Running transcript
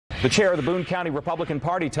The chair of the Boone County Republican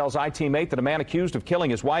Party tells iTeammate that a man accused of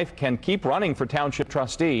killing his wife can keep running for township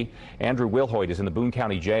trustee. Andrew Wilhoite is in the Boone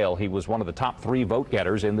County Jail. He was one of the top 3 vote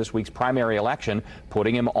getters in this week's primary election,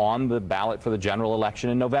 putting him on the ballot for the general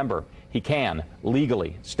election in November. He can,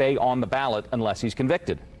 legally, stay on the ballot unless he's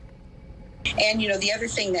convicted. And, the other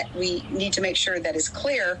thing that we need to make sure that is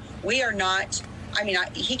clear, we are not,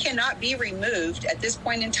 he cannot be removed at this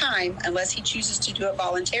point in time unless he chooses to do it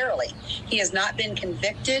voluntarily. He has not been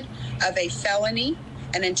convicted of a felony,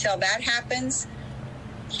 and until that happens,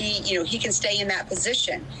 he can stay in that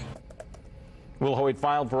position. Wilhoite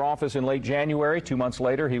filed for office in late January. 2 months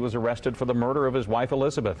later, he was arrested for the murder of his wife,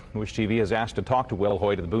 Elizabeth. Wish TV has asked to talk to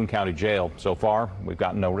Wilhoite at the Boone County Jail. So far, we've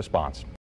gotten no response.